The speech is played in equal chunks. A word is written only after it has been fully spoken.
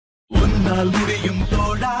உன்னால் முடியும்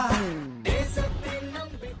தோழா.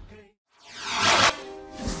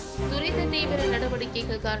 துரித தீவிர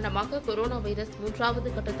நடவடிக்கைகள் காரணமாக கொரோனா வைரஸ் 3வது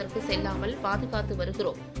கட்டத்திற்கு செல்லாமல் பாதுகாத்து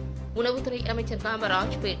வருகிறோம். உணவுத்துறை அமைச்சர்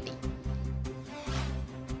காமராஜ் பேட்டி.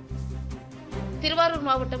 திருவாரூர்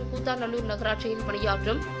மாவட்டம் கூத்தாநல்லூர் நகராட்சியில்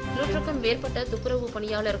பணியாற்றும் 100க்கும் மேற்பட்ட துப்புரவு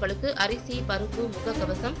பணியாளர்களுக்கு அரிசி, பருப்பு,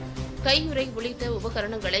 முகக்கவசம், கையுறை உள்ளிட்ட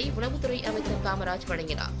உபகரணங்களை உணவுத்துறை அமைச்சர் காமராஜ்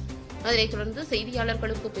வழங்கினார். அதனைத் தொடர்ந்து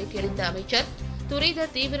செய்தியாளர்களுக்கு பேட்டியளித்த அமைச்சர், துரித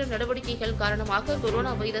தீவிர நடவடிக்கைகள் காரணமாக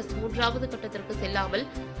கொரோனா வைரஸ் 3வது கட்டத்திற்கு செல்லாமல்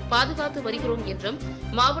பாதுகாத்து வருகிறோம் என்றும்,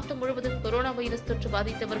 மாவட்டம் முழுவதும் கொரோனா வைரஸ் தொற்று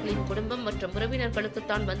பாதித்தவர்களின் குடும்பம் மற்றும்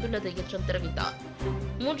உறவினர்களுக்குத்தான் வந்துள்ளது என்றும் தெரிவித்தார்.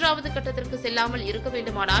 3வது கட்டத்திற்கு செல்லாமல் இருக்க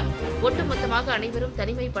வேண்டுமானால் ஒட்டுமொத்தமாக அனைவரும்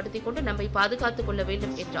தனிமைப்படுத்திக் கொண்டு நம்மை பாதுகாத்துக் கொள்ள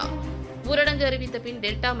வேண்டும் என்றார். ஊரடங்கு அறிவித்த பின்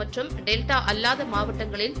டெல்டா மற்றும் டெல்டா அல்லாத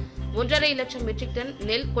மாவட்டங்களில் 1.5 லட்சம் மெட்ரிக் டன்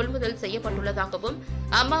நெல் கொள்முதல் செய்யப்பட்டுள்ளதாகவும்,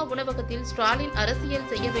 அம்மா உணவகத்தில் ஸ்டாலின் அரசியல்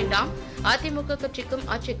செய்ய வேண்டாம், அதிமுக கட்சிக்கும்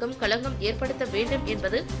ஆட்சிக்கும் களங்கம் ஏற்படுத்த வேண்டும்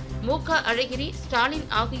என்பது மு.க. அழகிரி, ஸ்டாலின்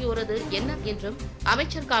ஆகியோரது எண்ணம் என்றும்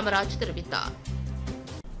அமைச்சர் காமராஜ் தெரிவித்தார்.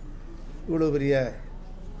 இவ்வளவு பெரிய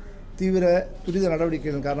தீவிர துரித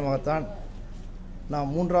நடவடிக்கைகளின் காரணமாகத்தான்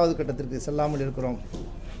நாம் 3வது கட்டத்திற்கு செல்லாமல் இருக்கிறோம்.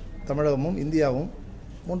 தமிழகமும் இந்தியாவும்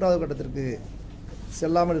 3வது கட்டத்திற்கு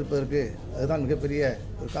செல்லாமல் இருப்பதற்கு அதுதான் மிகப்பெரிய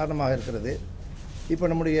ஒரு காரணமாக இருக்கிறது. இப்போ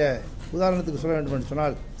நம்முடைய உதாரணத்துக்கு சொல்ல வேண்டும் என்று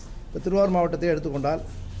சொன்னால், இப்போ திருவாரூர் மாவட்டத்தை எடுத்துக்கொண்டால்,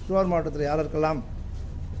 திருவாரூர் மாவட்டத்தில் யாருக்கெல்லாம்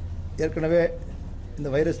ஏற்கனவே இந்த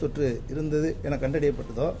வைரஸ் தொற்று இருந்தது என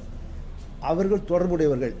கண்டறியப்பட்டதோ அவர்கள்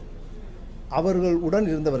தொடர்புடையவர்கள், அவர்கள் உடன்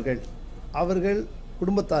இருந்தவர்கள், அவர்கள்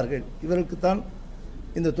குடும்பத்தார்கள், இவர்களுக்குத்தான்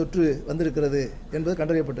இந்த தொற்று வந்திருக்கிறது என்பது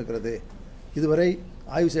கண்டறியப்பட்டிருக்கிறது. இதுவரை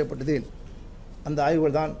ஆய்வு செய்யப்பட்டதில் அந்த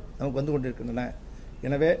ஆய்வுகள் தான் நமக்கு வந்து கொண்டிருக்கின்றன.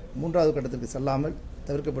 எனவே 3வது கட்டத்திற்கு செல்லாமல்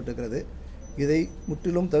தவிர்க்கப்பட்டிருக்கிறது. இதை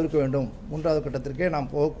முற்றிலும் தவிர்க்க வேண்டும். 3வது கட்டத்திற்கே நாம்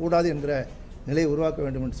போகக்கூடாது என்கிற நிலையை உருவாக்க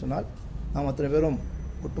வேண்டும் என்று சொன்னால், நாம் அத்தனை பேரும்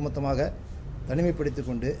ஒட்டுமொத்தமாக தனிமைப்படுத்திக்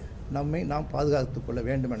கொண்டு நம்மை நாம் பாதுகாத்துக் கொள்ள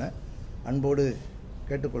வேண்டும் என அன்போடு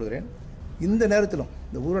கேட்டுக்கொள்கிறேன். இந்த நேரத்திலும்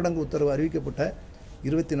இந்த ஊரடங்கு உத்தரவு அறிவிக்கப்பட்ட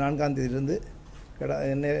 24ஆம் தேதியிலிருந்து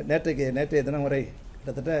நேற்றைய தினம் வரை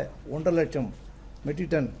கிட்டத்தட்ட 1.5 லட்சம்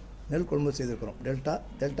மெட்ரிக் டன் நெல் கொள்முதல் செய்திருக்கிறோம்.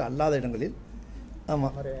 டெல்டா அல்லாத இடங்களில்.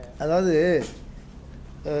 ஆமாம், அதாவது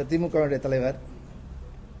திமுகவுடைய தலைவர்,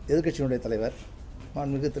 எதிர்க்கட்சியினுடைய தலைவர்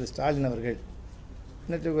மாண்புமிகு திரு ஸ்டாலின் அவர்கள்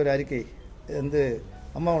நேற்று ஒரு அறிக்கை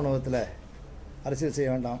அம்மா உணவகத்தில் அரசியல்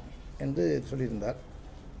செய்ய வேண்டாம் என்று சொல்லியிருந்தார்.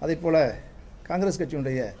 அதேபோல் காங்கிரஸ்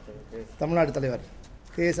கட்சியினுடைய தமிழ்நாடு தலைவர்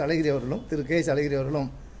திரு கே எஸ் அழகிரி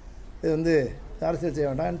அவர்களும் இது அரசியல் செய்ய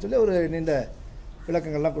வேண்டாம்னு சொல்லி ஒரு நீண்ட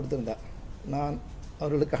விளக்கங்கள்லாம் கொடுத்திருந்தார். நான்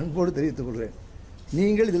அவர்களுக்கு அன்போடு தெரிவித்துக் கொள்கிறேன்,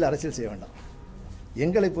 நீங்கள் இதில் அரசியல் செய்ய வேண்டாம்.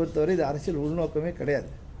 எங்களை பொறுத்தவரை இது அரசியல் உள்நோக்கமே கிடையாது.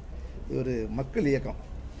 இது ஒரு மக்கள் இயக்கம்.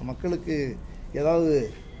 மக்களுக்கு ஏதாவது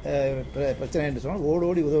பிரச்சனை என்று சொன்னால்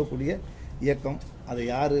ஓடோடி உதவக்கூடிய இயக்கம். அதை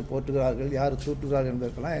யார் போற்றுகிறார்கள், யார் தூற்றுகிறார்கள்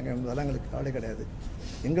என்பதற்கெல்லாம் எங்களுக்கு கவலை கிடையாது.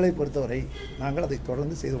 எங்களை பொறுத்தவரை நாங்கள் அதை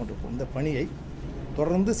தொடர்ந்து செய்து கொண்டிருப்போம். இந்த பணியை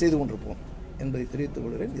தொடர்ந்து செய்து கொண்டிருப்போம் என்பதை தெரிவித்துக்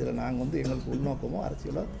கொள்கிறேன். இதில் நாங்கள் எங்களுக்கு உள்நோக்கமோ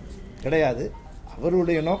அரசியலோ கிடையாது.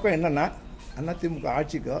 அவர்களுடைய நோக்கம் என்னென்னா, அதிமுக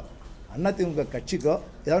ஆட்சிக்கோ அதிமுக கட்சிக்கோ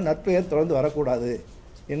ஏதாவது நற்பெயர் தொடர்ந்து வரக்கூடாது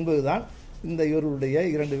என்பதுதான் இந்த இவர்களுடைய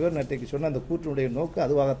 2 பேர் நேற்றைக்கு சொன்ன அந்த கூற்றினுடைய நோக்கு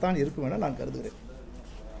அதுவாகத்தான் இருக்கும் என நான் கருதுகிறேன்.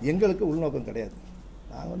 எங்களுக்கு உள்நோக்கம் கிடையாது.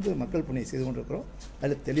 நாங்கள் மக்கள் பணியை செய்து கொண்டிருக்கிறோம்.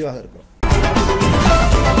 அதில் தெளிவாக இருக்கிறோம்.